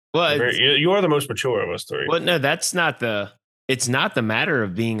 Logan. Well, you are the most mature of us three. Well, no, that's not the. It's not the matter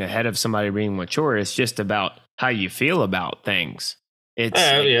of being ahead of somebody being mature. It's just about how you feel about things. It's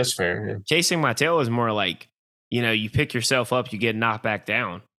that's fair. Yeah. Chasing my tail is more like, you pick yourself up, you get knocked back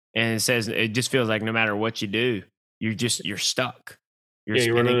down, and it just feels like no matter what you do, you're stuck.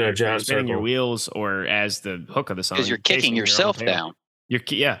 You're running in a giant spinning circle. Your wheels, or as the hook of the song, because you're kicking yourself down.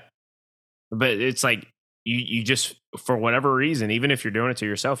 But it's like you just, for whatever reason, even if you're doing it to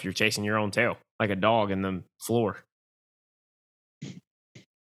yourself, you're chasing your own tail like a dog in the floor.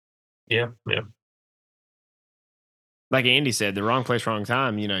 Yeah. Like Andy said, the wrong place, wrong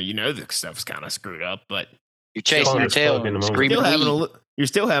time. The stuff's kind of screwed up, but you're chasing your tail and screaming. You're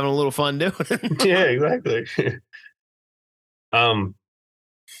still having a little fun doing it. Yeah, exactly.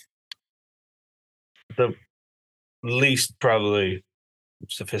 The least probably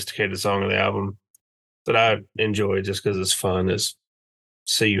sophisticated song of the album that I enjoy just because it's fun is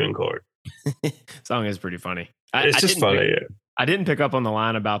 "See You in Court." Song is pretty funny. It's just funny. I didn't pick up on the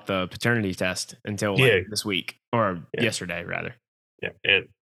line about the paternity test until this week, or yesterday, rather. Yeah.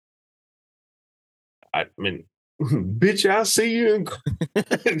 I mean, bitch, I'll see you in court.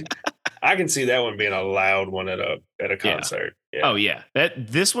 I can see that one being a loud one at a concert. Yeah. Oh, yeah.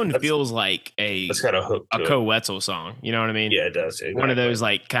 This one feels like it's got a hook to Ko Wetzel song. You know what I mean? Yeah, it does. Exactly. One of those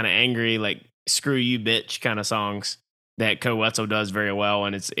like kind of angry, like screw you, bitch kind of songs that Ko Wetzel does very well,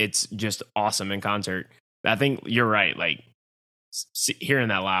 and it's just awesome in concert. I think you're right. Like, hearing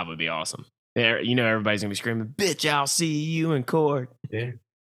that live would be awesome. Everybody's gonna be screaming, "Bitch, I'll see you in court." Yeah.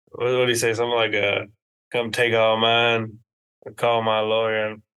 What did he say? Something like, "Come take all mine. Call my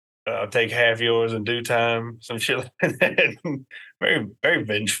lawyer. I'll take half yours in due time." Some shit like that. Very, very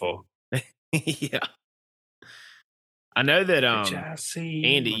vengeful. Yeah. I know that.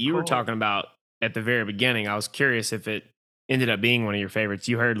 Andy, you were talking about at the very beginning. I was curious if it ended up being one of your favorites.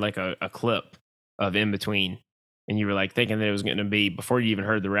 You heard like a clip of In Between. And you were like thinking that it was going to be, before you even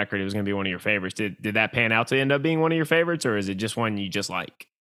heard the record, it was going to be one of your favorites. Did that pan out to end up being one of your favorites, or is it just one you just like?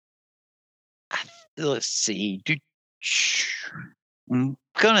 Let's see. I'm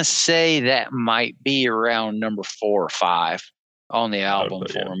going to say that might be around number 4 or 5 on the album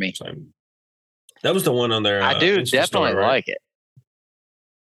for me. Same. That was the one on there. I do Insta definitely story, right? Like it.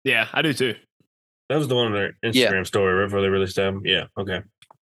 Yeah, I do too. That was the one on their Instagram story, right, before they released them. Yeah, okay.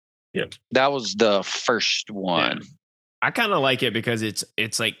 Yep. That was the first one. Yeah. I kind of like it because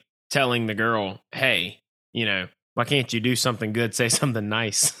it's like telling the girl, hey, why can't you do something good? Say something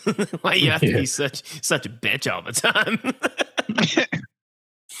nice. Why you have to be such a bitch all the time?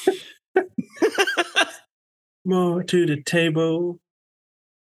 More to the table.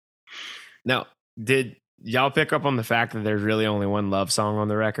 Now, did y'all pick up on the fact that there's really only one love song on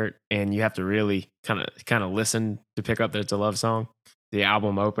the record, and you have to really kind of listen to pick up that it's a love song? The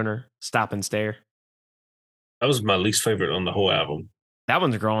album opener, "Stop and Stare." That was my least favorite on the whole album. That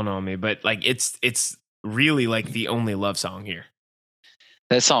one's growing on me, but like it's really like the only love song here.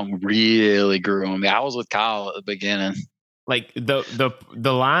 That song really grew on me. I was with Kyle at the beginning. Like the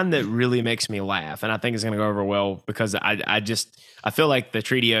line that really makes me laugh, and I think it's going to go over well because I feel like the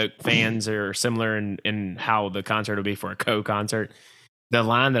Treaty Oak fans are similar in how the concert will be for a co-concert. The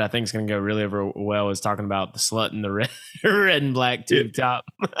line that I think is going to go really over well is talking about the slut in the red and black tube top.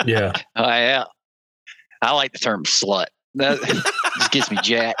 Yeah. Oh, yeah. I like the term slut. That just gets me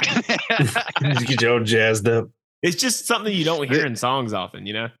jacked. You get you all jazzed up. It's just something you don't hear in songs often,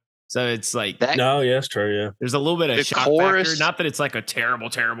 So it's like that. No, yeah, it's true. Yeah, there's a little bit of shock factor. Not that it's like a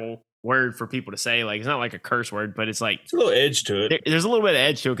terrible word for people to say. Like it's not like a curse word, but it's like it's a little edge to it. There's a little bit of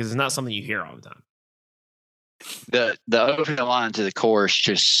edge to it because it's not something you hear all the time. The opening line to the chorus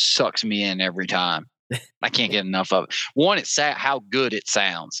just sucks me in every time. I can't get enough of it. One, it's how good it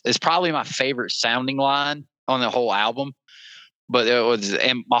sounds. It's probably my favorite sounding line on the whole album. But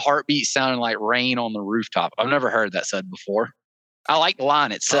and my heartbeat sounded like rain on the rooftop. I've never heard that said before. I like the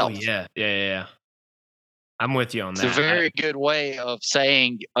line itself. Oh, yeah. I'm with you on that. It's a very good way of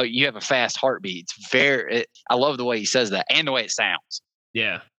saying you have a fast heartbeat. I love the way he says that and the way it sounds.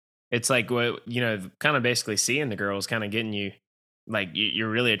 Yeah. It's like what kind of basically seeing the girl is kind of getting you, like you're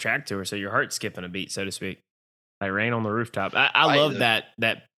really attracted to her, so your heart's skipping a beat, so to speak. Like rain on the rooftop. I love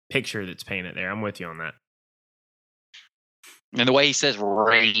that picture that's painted there. I'm with you on that. And the way he says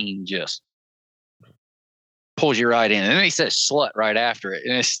rain just pulls you right in. And then he says slut right after it.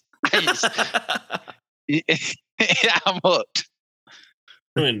 And I'm hooked.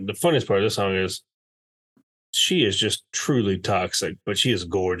 I mean, the funniest part of this song is she is just truly toxic, but she is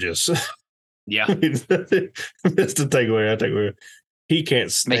gorgeous. Yeah. I mean, that's the takeaway I take away. He can't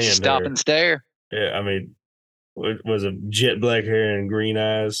stand Makes you stop her. And stare. Yeah, I mean, it was a jet black hair and green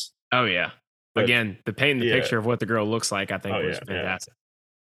eyes. Oh, yeah. But again, the picture of what the girl looks like, I think was fantastic.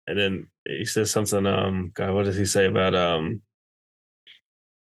 Yeah. And then he says something, God, what does he say about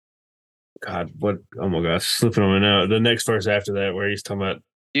God, what oh my gosh, slipping on me now. The next verse after that where he's talking about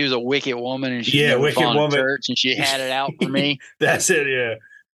she was a wicked woman and she never wicked woman. Church and she had it out for me. That's it,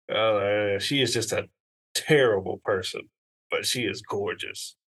 yeah. She is just a terrible person, but she is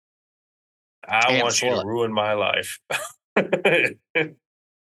gorgeous. I want you to ruin my life.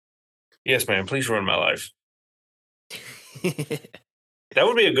 Yes, man, please ruin my life. That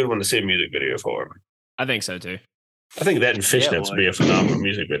would be a good one to see a music video for. I think so, too. I think that and Fishnets would be a phenomenal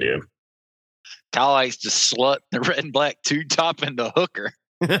music video. Kyle likes to slut the red and black tube top and the hooker.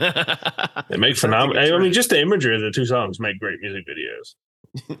 They make phenomenal. I mean, just the imagery of the two songs make great music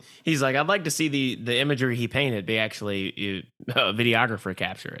videos. He's like, I'd like to see the imagery he painted be actually a videographer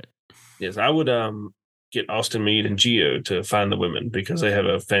capture it. Yes, I would get Austin Mead and Geo to find the women because they have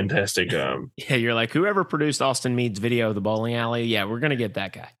a fantastic. Yeah, you're like, whoever produced Austin Mead's video of the bowling alley, yeah, we're gonna get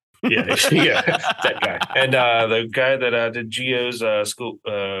that guy. yeah, that guy. And the guy that did Geo's school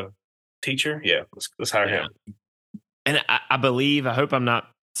teacher, yeah, let's hire him. And I believe, I hope I'm not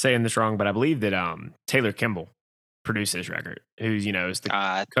saying this wrong, but I believe that Taylor Kimball produced this record, who's is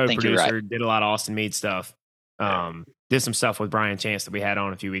the co-producer, right. Did a lot of Austin Mead stuff, did some stuff with Brian Chance that we had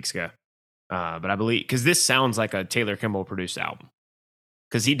on a few weeks ago. But I believe, because this sounds like a Taylor Kimball produced album,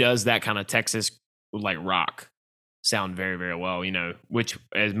 because he does that kind of Texas like rock sound very, very well, which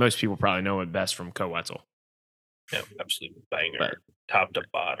as most people probably know it best from Coetzel. Yeah, absolutely banger, top to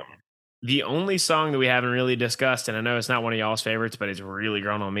bottom. The only song that we haven't really discussed, and I know it's not one of y'all's favorites, but it's really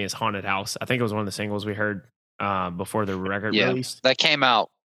grown on me, is Haunted House. I think it was one of the singles we heard before the record released. That came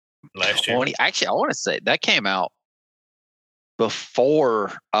out last year. Actually, I want to say that came out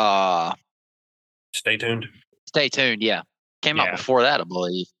before Stay Tuned. Stay Tuned, yeah. Came out before that, I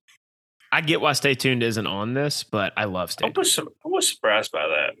believe. I get why Stay Tuned isn't on this, but I love Stay Tuned. I was surprised by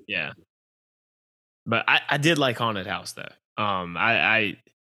that. Yeah. But I did like Haunted House, though. I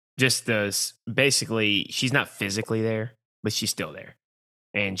just basically, she's not physically there, but she's still there.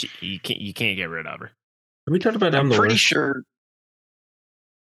 And you can't get rid of her. Have we talked about I'm pretty sure.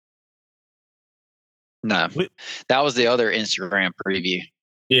 No. That was the other Instagram preview.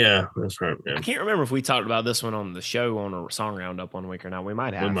 Yeah, that's right. Yeah. I can't remember if we talked about this one on the show on a song roundup one week or not. We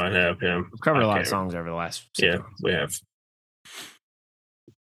might have. Yeah. We've covered a lot of songs over the last 6 months. We have.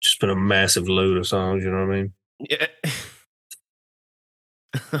 Just put a massive load of songs. You know what I mean? Yeah.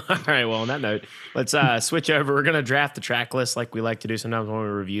 All right. Well, on that note, let's switch over. We're gonna draft the track list like we like to do sometimes when we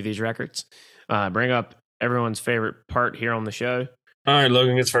review these records. Bring up everyone's favorite part here on the show. All right,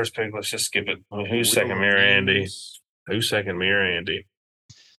 Logan gets first pick. Let's just skip it. Who's second, me or Andy? Who's second, me or Andy?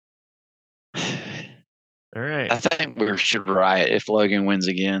 All right. I think we should riot if Logan wins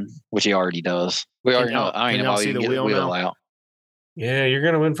again, which he already does. We already know. I don't know why you get the wheel out. Yeah, you're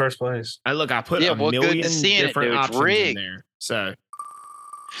gonna win first place. I put a million different options in there. So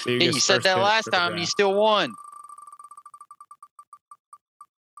you said that last time. You still won.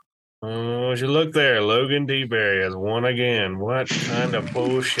 Oh, you look there. Logan D. Berry has won again. What kind of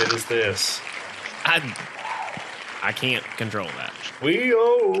bullshit is this? I can't control that. We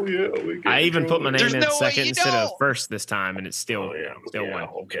I even put my name in second instead of first this time, and it's still won.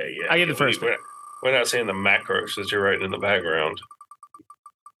 Okay, yeah. I get the first one. We're not seeing the macros that you're writing in the background.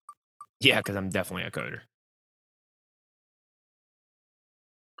 Yeah, because I'm definitely a coder.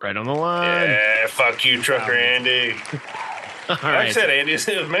 Right on the line. Yeah, fuck you, Trucker Andy. Like I said, Andy, it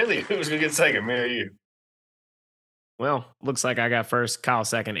was mainly who was going to get second, me or you. Well, looks like I got first, Kyle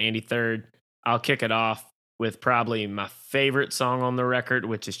second, Andy third. I'll kick it off with probably my favorite song on the record,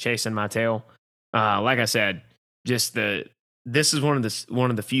 which is "Chasing My Tail." Like I said, this is one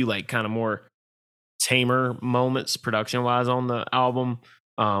of the few like kind of more tamer moments production wise on the album.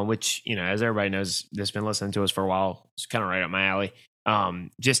 Which, as everybody knows that's been listening to us for a while, it's kind of right up my alley.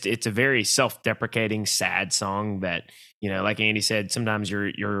 It's a very self-deprecating, sad song that, like Andy said, sometimes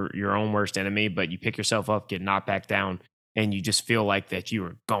you're your own worst enemy, but you pick yourself up, get knocked back down, and you just feel like that you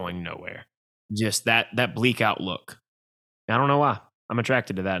are going nowhere. Just that bleak outlook. I don't know why. I'm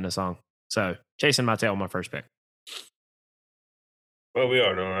attracted to that in a song. So, Chasing My Tail, my first pick. Well, we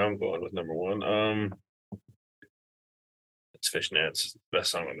are doing. I'm going with number one. It's Fishnets,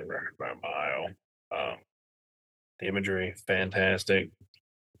 best song on the record by a mile. The imagery, fantastic.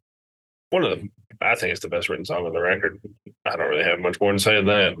 I think it's the best written song on the record. I don't really have much more to say than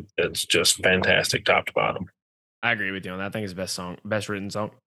that. It's just fantastic, top to bottom. I agree with you on that. I think it's the best written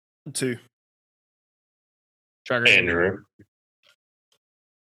song. 2. Trucker Andrew.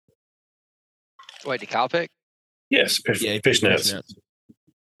 Wait, did Kyle pick? Yes, Fishnets.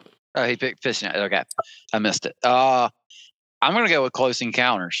 Oh, he picked Fishnets. Okay, I missed it. I'm going to go with Close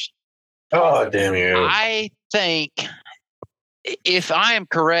Encounters. Oh, damn you. I think if I am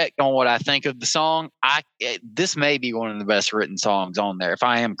correct on what I think of the song, this may be one of the best written songs on there, if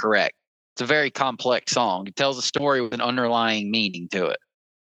I am correct. It's a very complex song. It tells a story with an underlying meaning to it.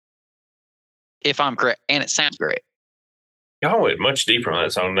 If I'm correct. And it sounds great. Y'all went much deeper on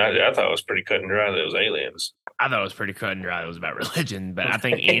that song. I thought it was pretty cut and dry that it was aliens. I thought it was pretty cut and dry. It was about religion, but I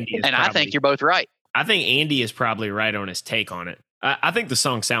think Andy is I think you're both right. I think Andy is probably right on his take on it. I think the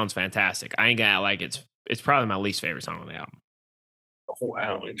song sounds fantastic. I ain't gonna it's probably my least favorite song on the album. Oh,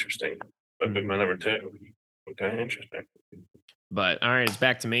 wow, interesting. That'd be my number 2. Okay, interesting. But all right, it's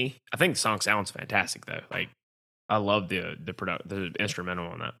back to me. I think the song sounds fantastic though. Like I love the instrumental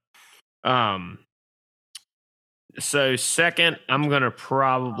on that. So second, I'm gonna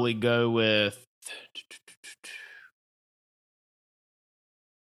probably go with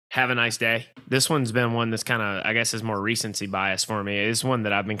Have a Nice Day. This one's been one that's kind of, I guess, is more recency bias for me. It's one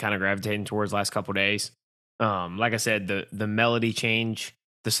that I've been kind of gravitating towards last couple of days. Like I said, the melody change,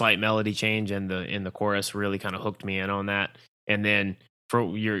 the slight melody change, and in the chorus really kind of hooked me in on that. And then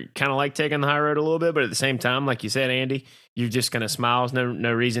you're kind of like taking the high road a little bit, but at the same time, like you said, Andy, you're just gonna smile.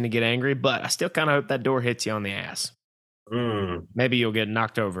 No reason to get angry, but I still kind of hope that door hits you on the ass. Maybe you'll get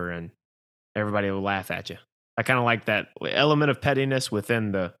knocked over and everybody will laugh at you. I kind of like that element of pettiness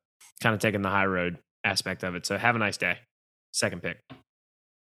within the kind of taking the high road aspect of it. So Have a Nice Day. Second pick.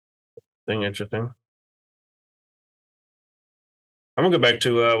 Interesting. I'm gonna go back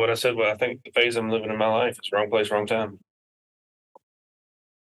to what I said. What I think the phase I'm living in my life is wrong place, wrong time.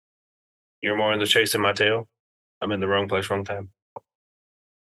 You're more in the Chasing My Tail. I'm in the wrong place, wrong time.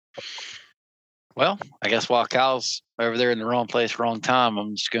 Well, I guess while Kyle's over there in the wrong place, wrong time,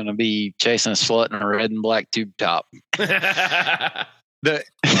 I'm just going to be chasing a slut in a red and black tube top. I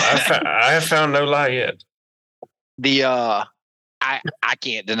have found no lie yet. I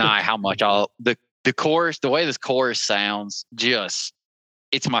can't deny how much the chorus, the way this chorus sounds,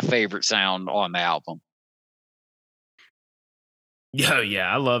 it's my favorite sound on the album.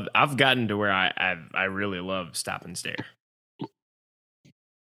 Yeah, I've gotten to where I really love Stop and Stare.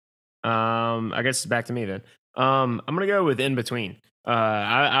 I guess it's back to me then. I'm gonna go with In Between.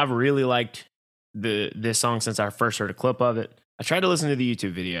 I've really liked this song since I first heard a clip of it. I tried to listen to the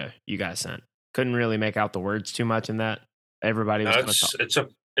YouTube video you guys sent. Couldn't really make out the words too much in that. Everybody was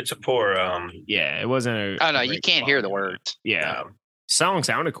It's a poor. Yeah, it wasn't. Oh no, you can't hear the words. Yeah, song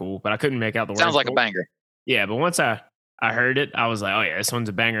sounded cool, but I couldn't make out the words. Sounds like a banger. Yeah, but once I heard it, I was like, oh yeah, this one's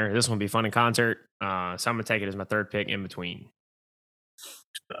a banger. This one will be fun in concert. So I'm gonna take it as my third pick in between.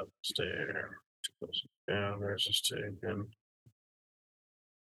 Upstairs. Yeah, there's this thing.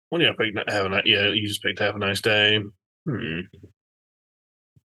 Well, yeah, you just picked Have a Nice Day.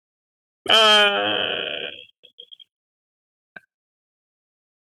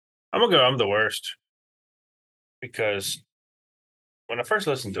 I'm gonna go I'm the Worst, because when I first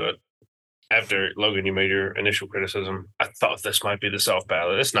listened to it, after Logan, you made your initial criticism, I thought this might be the soft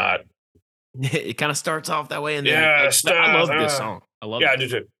ballad. It's not. It kind of starts off that way, and then I love this song. I love. Yeah, I do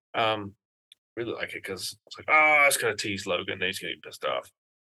too. Really like it because it's like, oh, it's gonna tease Logan. Then he's gonna get pissed off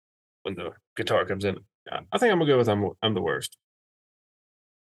when the guitar comes in. I think I'm gonna go with I'm the Worst.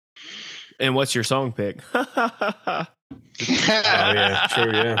 And what's your song pick? Oh yeah,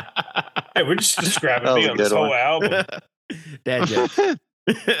 sure, yeah. Hey, we're just describing me on this whole album. Dad joke. All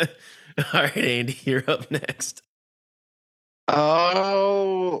right, Andy, you're up next.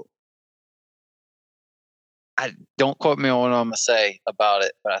 Oh, I don't quote me on what I'm gonna say about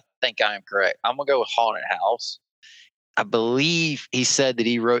it, but I think I am correct. I'm gonna go with Haunted House. I believe he said that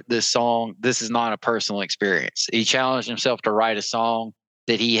he wrote this song. This is not a personal experience. He challenged himself to write a song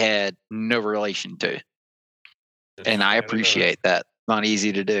that he had no relation to. And I appreciate that. Not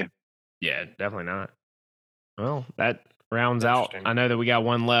easy to do. Yeah, definitely not. Well, that rounds out. I know that we got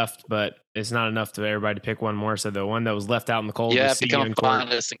one left, but it's not enough to everybody to pick one more. So the one that was left out in the cold, you have to come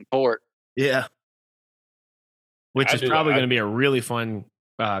find us in court. Yeah, which is probably going to be a really fun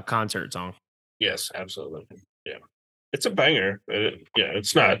concert song. Yes, absolutely. Yeah, it's a banger.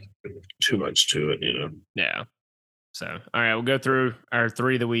 It's not too much to it, Yeah. So, all right, we'll go through our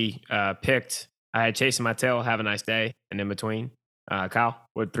three that we picked. I had Chasing My Tail, Have a Nice Day, and In Between. Kyle,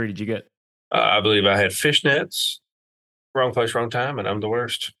 what three did you get? I believe I had Fishnets, Wrong Place, Wrong Time, and I'm the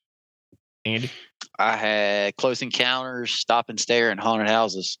Worst. Andy? I had Close Encounters, Stop and Stare, and Haunted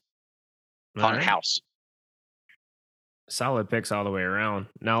Houses. Haunted House. Solid picks all the way around.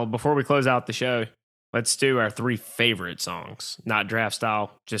 Now, before we close out the show, let's do our three favorite songs. Not draft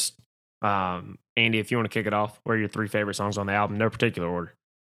style, just Andy, if you want to kick it off, what are your three favorite songs on the album? No particular order.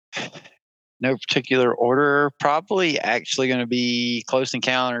 No particular order. Probably actually going to be Close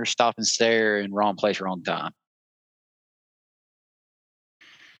Encounters, Stop and Stare, and Wrong Place, Wrong Time.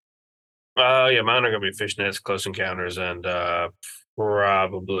 Yeah, mine are going to be Fishnets, Close Encounters, and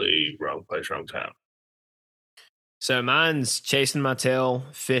probably Wrong Place, Wrong Time. So mine's Chasing My Tail,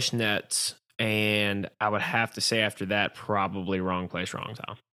 Fishnets, and I would have to say after that, probably Wrong Place, Wrong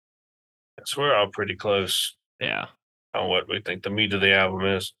Time. So we're all pretty close. Yeah. On what we think the meat of the album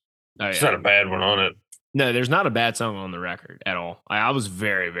is. Oh, it's not a bad one on it. No, there's not a bad song on the record at all. I was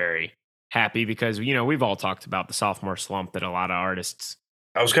very, very happy because, we've all talked about the sophomore slump that a lot of artists.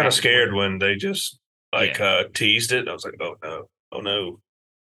 I was kind of scared when they just teased it. I was like, oh no.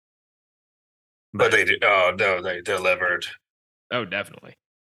 But they did. Oh no, they delivered. Oh, definitely.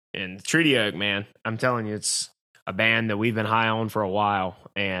 And Treaty Oak, man, I'm telling you, it's a band that we've been high on for a while,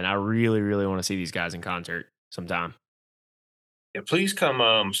 and I really, really want to see these guys in concert sometime. Yeah, please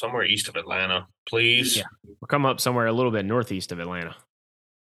come somewhere east of Atlanta, please. Yeah, we'll come up somewhere a little bit northeast of Atlanta.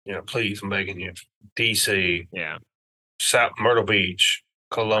 Yeah, please, I'm begging you. DC. Yeah. South Myrtle Beach,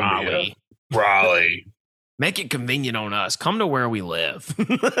 Columbia, Raleigh. Make it convenient on us. Come to where we live.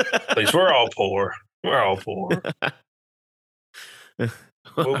 Please, we're all poor. We'll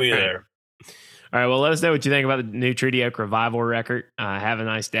be there. All right, well, let us know what you think about the new Treaty Oak Revival record. Have a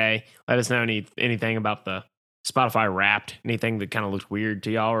nice day. Let us know anything about the Spotify Wrapped, anything that kind of looked weird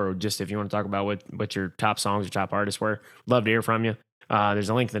to y'all, or just if you want to talk about what your top songs or top artists were. Love to hear from you. There's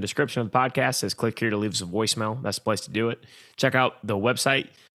a link in the description of the podcast. It says click here to leave us a voicemail. That's the place to do it. Check out the website,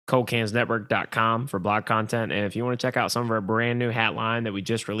 coldcansnetwork.com, for blog content. And if you want to check out some of our brand new hat line that we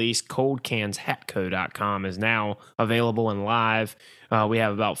just released, coldcanshatco.com is now available and live. We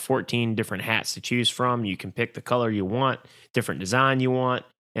have about 14 different hats to choose from. You can pick the color you want, different design you want,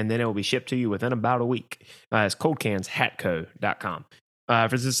 and then it will be shipped to you within about a week. It's coldcanshatco.com.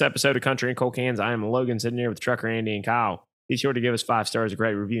 For this episode of Country and Cold Cans, I am Logan, sitting here with Trucker Andy and Kyle. Be sure to give us 5 stars, a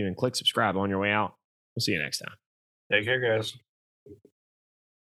great review, and click subscribe on your way out. We'll see you next time. Take care, guys.